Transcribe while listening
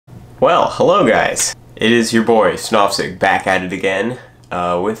Well, hello guys! It is your boy, Snofsig, back at it again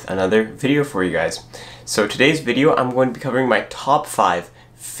with another video for you guys. So today's video, I'm going to be covering my top 5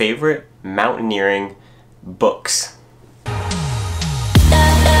 favorite mountaineering books.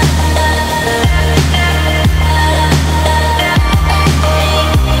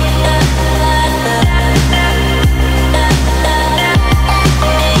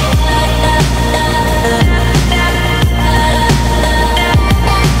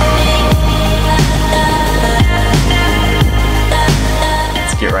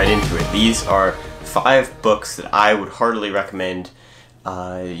 Get right into it. These are 5 books that I would heartily recommend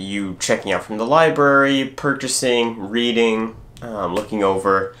you checking out from the library, purchasing, reading, looking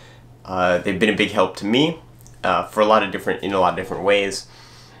over. They've been a big help to me for in a lot of different ways.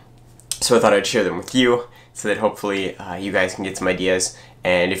 So I thought I'd share them with you so that hopefully you guys can get some ideas.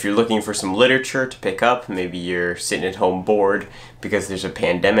 And if you're looking for some literature to pick up, maybe you're sitting at home bored because there's a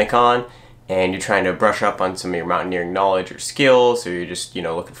pandemic on, and you're trying to brush up on some of your mountaineering knowledge or skills, or you're just,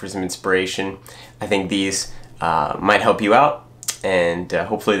 looking for some inspiration, I think these might help you out, and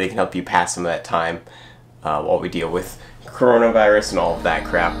hopefully they can help you pass some of that time while we deal with coronavirus and all of that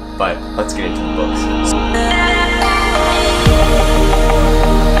crap. But let's get into the books.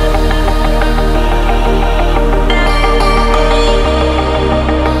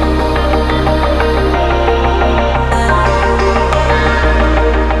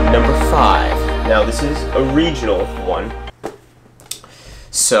 Number 5. Now this is a regional one,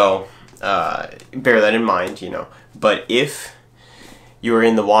 so bear that in mind, But if you're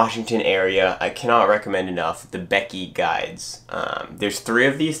in the Washington area, I cannot recommend enough the Becky guides. There's 3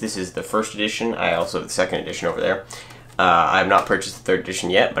 of these. This is the first edition. I also have the second edition over there. I have not purchased the third edition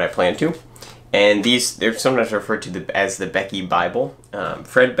yet, but I plan to. And they're sometimes referred to as the Becky Bible.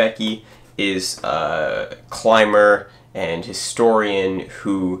 Fred Becky is a climber and historian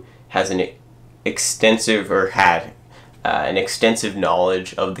who has had an extensive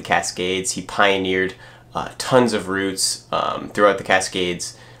knowledge of the Cascades. He pioneered tons of routes throughout the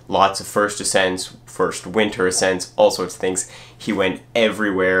Cascades, lots of first ascents, first winter ascents, all sorts of things. He went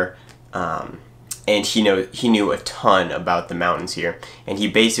everywhere, and he knew a ton about the mountains here, and he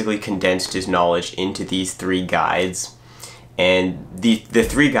basically condensed his knowledge into these 3 guides. And the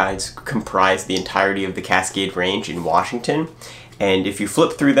 3 guides comprise the entirety of the Cascade Range in Washington, and if you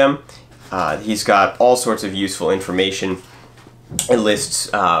flip through them, he's got all sorts of useful information. It lists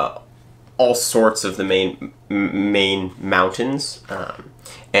all sorts of the main mountains,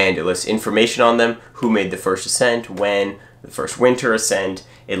 and it lists information on them, who made the first ascent, when, the first winter ascent.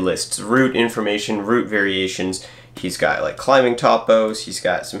 It lists route information, route variations. He's got like climbing topos, he's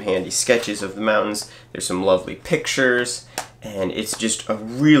got some handy sketches of the mountains, there's some lovely pictures, and it's just a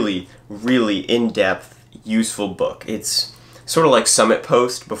really, really in-depth, useful book. It's sort of like Summit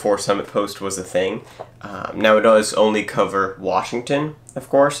Post before Summit Post was a thing. Now it does only cover Washington, of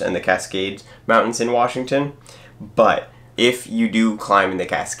course, and the Cascade Mountains in Washington, but if you do climb in the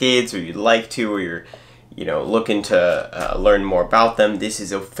Cascades, or you'd like to, or you're looking to learn more about them, this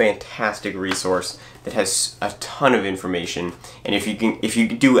is a fantastic resource that has a ton of information. And if you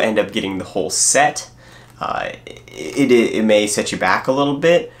do end up getting the whole set, it may set you back a little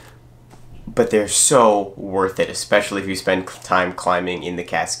bit, but they're so worth it, especially if you spend time climbing in the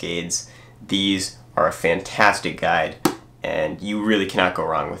Cascades. These are a fantastic guide, and you really cannot go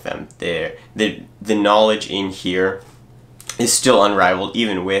wrong with them. The knowledge in here is still unrivaled,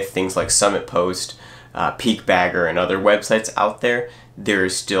 even with things like Summit Post, Peak Bagger, and other websites out there. There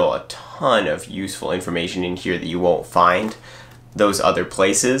is still a ton of useful information in here that you won't find those other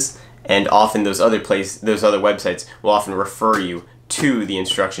places, and often those other websites will often refer you to the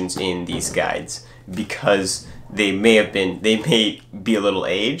instructions in these guides, because they may be a little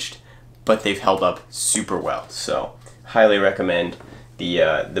aged, but they've held up super well. So highly recommend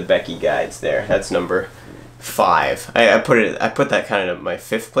the Becky guides there. That's number 5. I put that kind of at my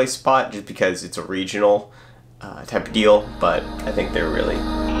 5th place spot just because it's a regional type of deal, but I think they're really,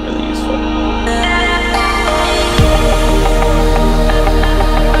 really useful.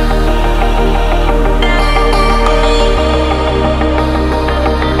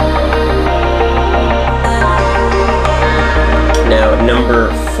 Now,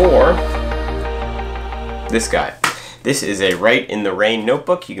 number 4, this guy. This is a Write in the Rain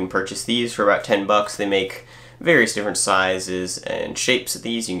notebook. You can purchase these for about 10 bucks. They make various different sizes and shapes of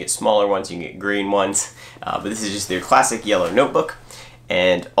these. You can get smaller ones, you can get green ones, but this is just their classic yellow notebook.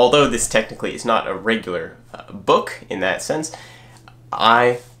 And although this technically is not a regular book in that sense,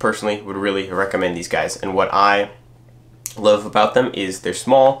 I personally would really recommend these guys. And what I love about them is they're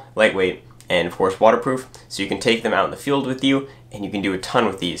small, lightweight, and of course waterproof, so you can take them out in the field with you, and you can do a ton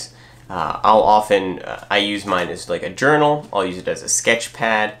with these. I use mine as like a journal. I'll use it as a sketch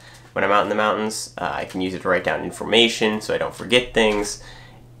pad when I'm out in the mountains. I can use it to write down information so I don't forget things,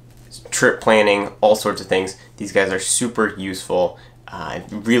 trip planning, all sorts of things. These guys are super useful,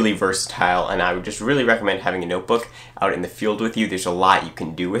 really versatile, and I would just really recommend having a notebook out in the field with you. There's a lot you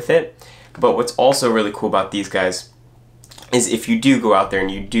can do with it. But what's also really cool about these guys is if you do go out there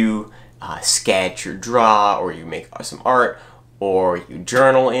and you do sketch or draw, or you make some art, or you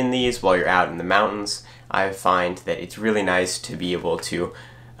journal in these while you're out in the mountains, I find that it's really nice to be able to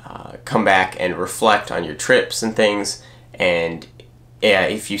come back and reflect on your trips and things. And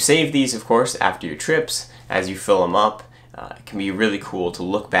if you save these, of course, after your trips, as you fill them up, it can be really cool to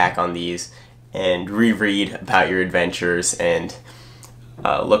look back on these and reread about your adventures and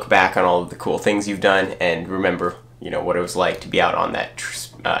look back on all of the cool things you've done and remember, what it was like to be out on that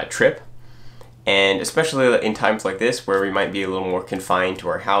trip. And especially in times like this where we might be a little more confined to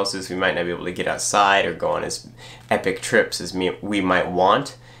our houses, we might not be able to get outside or go on as epic trips as we might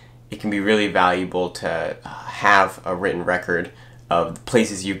want, it can be really valuable to have a written record of the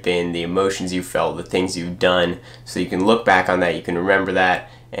places you've been, the emotions you've felt, the things you've done, so you can look back on that, you can remember that,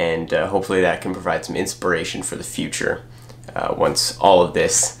 and hopefully that can provide some inspiration for the future once all of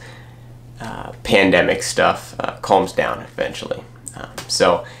this pandemic stuff calms down eventually.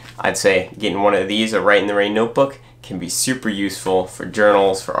 So I'd say getting one of these, a Write in the Rain notebook, can be super useful for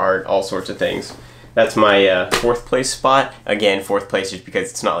journals, for art, all sorts of things. That's my fourth place spot. Again, fourth place just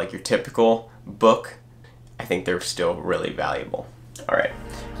because it's not like your typical book. I think they're still really valuable. All right,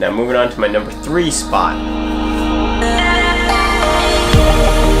 now moving on to my number 3 spot.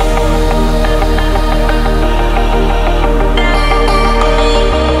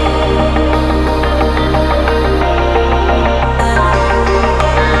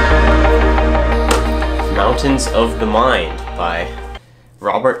 Mountains of the Mind by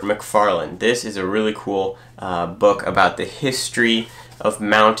Robert McFarlane. This is a really cool book about the history of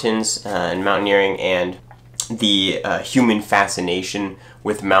mountains and mountaineering and the human fascination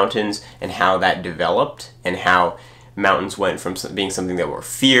with mountains and how that developed and how mountains went from being something that were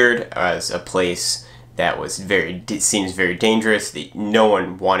feared as a place that was seems very dangerous, that no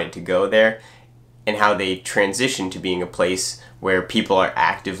one wanted to go there, and how they transitioned to being a place where people are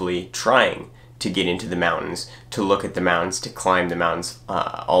actively trying to get into the mountains, to look at the mountains, to climb the mountains,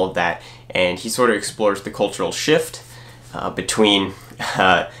 all of that. And he sort of explores the cultural shift between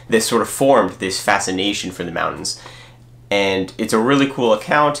this sort of formed this fascination for the mountains. And it's a really cool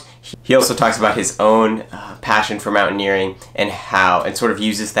account. He also talks about his own passion for mountaineering and sort of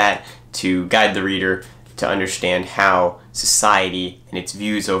uses that to guide the reader to understand how society and its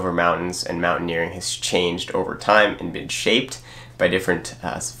views over mountains and mountaineering has changed over time and been shaped by different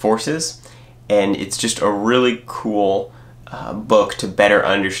forces. And it's just a really cool book to better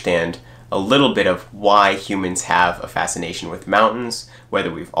understand a little bit of why humans have a fascination with mountains, whether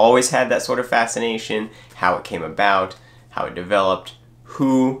we've always had that sort of fascination, how it came about, how it developed,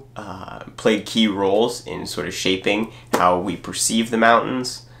 who played key roles in sort of shaping how we perceive the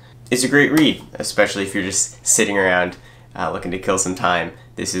mountains. It's a great read, especially if you're just sitting around looking to kill some time.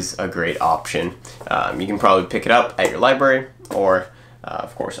 This is a great option. You can probably pick it up at your library or,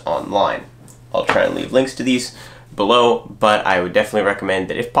 of course, online. I'll try and leave links to these below, but I would definitely recommend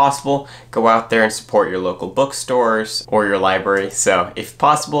that if possible, go out there and support your local bookstores or your library. So if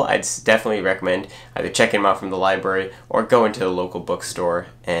possible, I'd definitely recommend either checking them out from the library or going to a local bookstore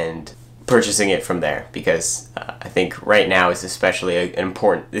and purchasing it from there, because I think right now is especially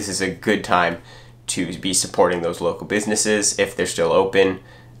this is a good time to be supporting those local businesses if they're still open.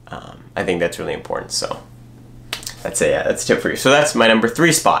 I think that's really important. So that's a tip for you. So that's my number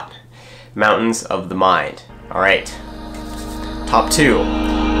 3 spot. Mountains of the Mind. All right, top 2.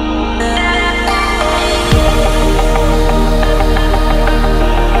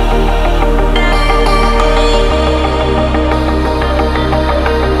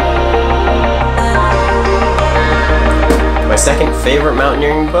 My second favorite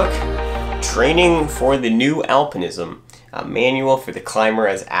mountaineering book, Training for the New Alpinism, a manual for the climber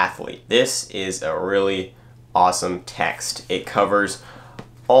as athlete. This is a really awesome text. It covers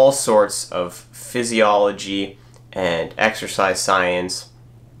all sorts of physiology and exercise science,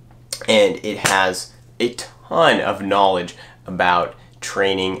 and it has a ton of knowledge about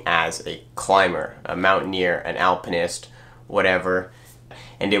training as a climber, a mountaineer, an alpinist, whatever,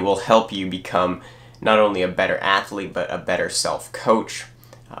 and it will help you become not only a better athlete but a better self-coach.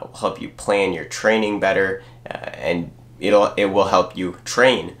 It will help you plan your training better, and it will help you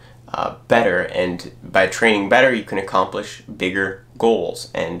train better, and by training better you can accomplish bigger goals.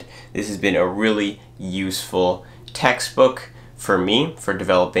 And this has been a really useful textbook for me for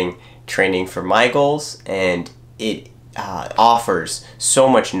developing training for my goals, and it offers so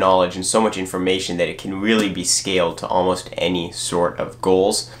much knowledge and so much information that it can really be scaled to almost any sort of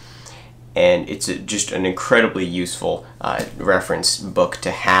goals. And it's just an incredibly useful reference book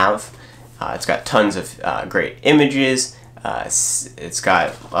to have. It's got tons of great images. It's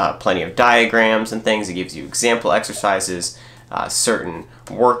got plenty of diagrams and things. It gives you example exercises, certain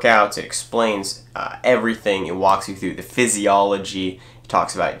workouts. It explains everything. It walks you through the physiology. It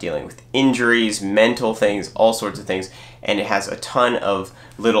talks about dealing with injuries, mental things, all sorts of things. And it has a ton of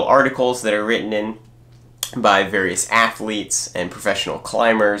little articles that are written in by various athletes and professional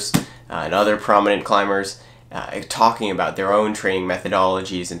climbers and other prominent climbers, talking about their own training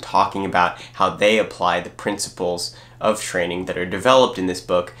methodologies and talking about how they apply the principles of training that are developed in this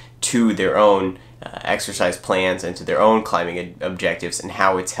book to their own exercise plans and to their own climbing objectives, and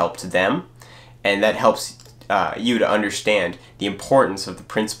how it's helped them. And that helps you to understand the importance of the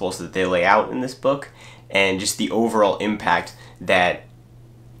principles that they lay out in this book, and just the overall impact that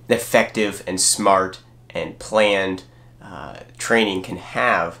effective and smart and planned training can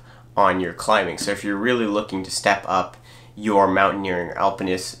have on your climbing. So if you're really looking to step up your mountaineering or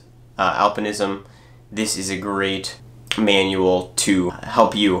alpinism, this is a great manual to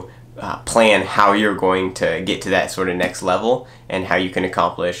help you plan how you're going to get to that sort of next level and how you can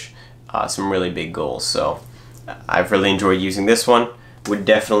accomplish some really big goals. So I've really enjoyed using this one. Would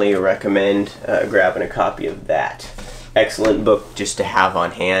definitely recommend grabbing a copy of that. Excellent book just to have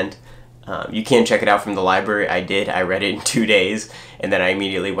on hand. You can check it out from the library. I did. I read it in 2 days, and then I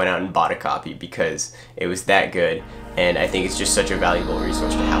immediately went out and bought a copy because it was that good, and I think it's just such a valuable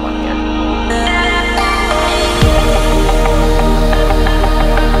resource to have on hand.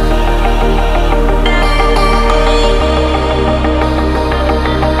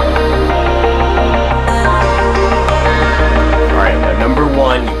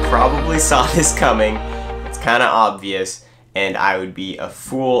 Probably saw this coming. It's kind of obvious, and I would be a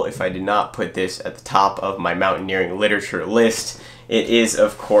fool if I did not put this at the top of my mountaineering literature list. It is,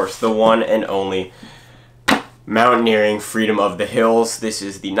 of course, the one and only Mountaineering Freedom of the Hills. This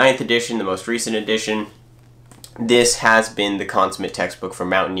is the 9th edition, the most recent edition. This has been the consummate textbook for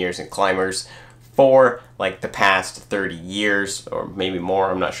mountaineers and climbers for like the past 30 years, or maybe more.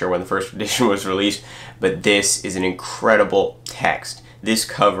 I'm not sure when the first edition was released, but this is an incredible text. This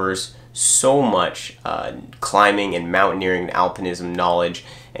covers so much climbing and mountaineering and alpinism knowledge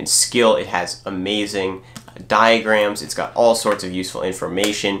and skill. It has amazing diagrams. It's got all sorts of useful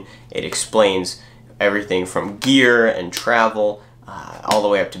information. It explains everything from gear and travel all the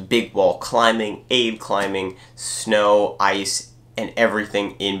way up to big wall climbing, aid climbing, snow, ice, and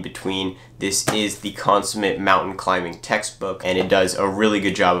everything in between. This is the consummate mountain climbing textbook, and it does a really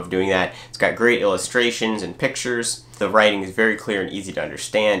good job of doing that. It's got great illustrations and pictures. The writing is very clear and easy to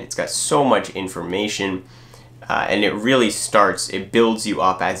understand. It's got so much information, and it really it builds you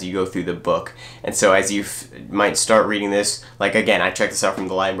up as you go through the book. And so as you might start reading this, like again, I checked this out from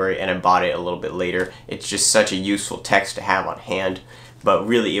the library and I bought it a little bit later. It's just such a useful text to have on hand. But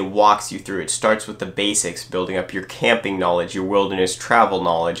really it walks you through. It starts with the basics, building up your camping knowledge, your wilderness travel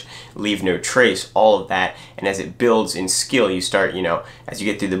knowledge, leave no trace, all of that. And as it builds in skill, you start, as you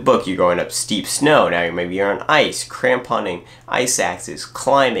get through the book, you're going up steep snow. Now maybe you're on ice, cramponing, ice axes,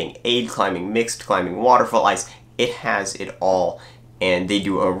 climbing, aid climbing, mixed climbing, waterfall ice. It has it all. And they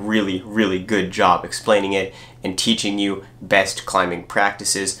do a really, really good job explaining it and teaching you best climbing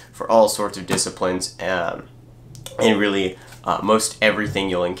practices for all sorts of disciplines. And really, most everything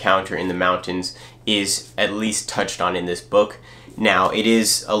you'll encounter in the mountains is at least touched on in this book. Now, it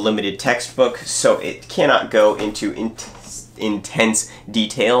is a limited textbook, so it cannot go into intense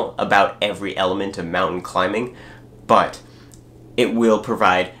detail about every element of mountain climbing, but it will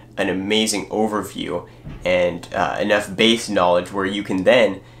provide an amazing overview and enough base knowledge where you can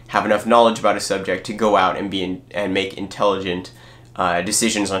then have enough knowledge about a subject to go out and make intelligent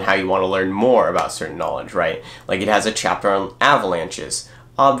decisions on how you want to learn more about certain knowledge, right? Like it has a chapter on avalanches.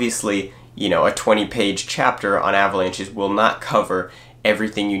 Obviously, a 20-page chapter on avalanches will not cover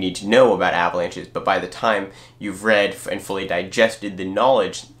everything you need to know about avalanches, but by the time you've read and fully digested the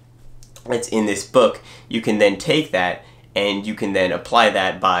knowledge that's in this book, you can then take that and you can then apply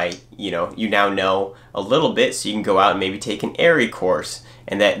that by, you now know a little bit, so you can go out and maybe take an AIRE course,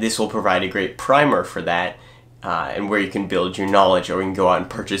 and that this will provide a great primer for that. And where you can build your knowledge, or you can go out and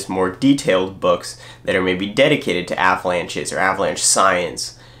purchase more detailed books that are maybe dedicated to avalanches or avalanche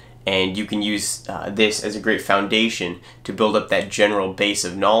science, and you can use this as a great foundation to build up that general base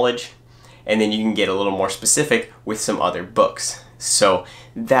of knowledge, and then you can get a little more specific with some other books. So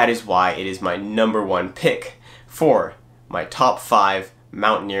that is why it is my #1 pick for my top 5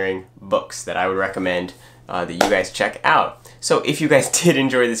 mountaineering books that I would recommend that you guys check out. So if you guys did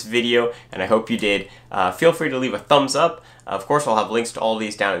enjoy this video, and I hope you did, feel free to leave a thumbs up. Of course, I'll have links to all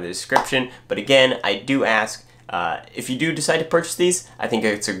these down in the description, but again, I do ask, if you do decide to purchase these, I think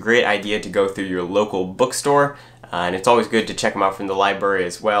it's a great idea to go through your local bookstore, and it's always good to check them out from the library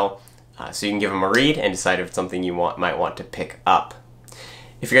as well, so you can give them a read and decide if it's something you might want to pick up.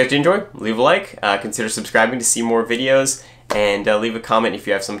 If you guys did enjoy, leave a like, consider subscribing to see more videos, and leave a comment if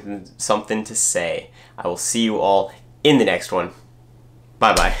you have something to say. I will see you all in the next one.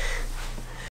 Bye-bye.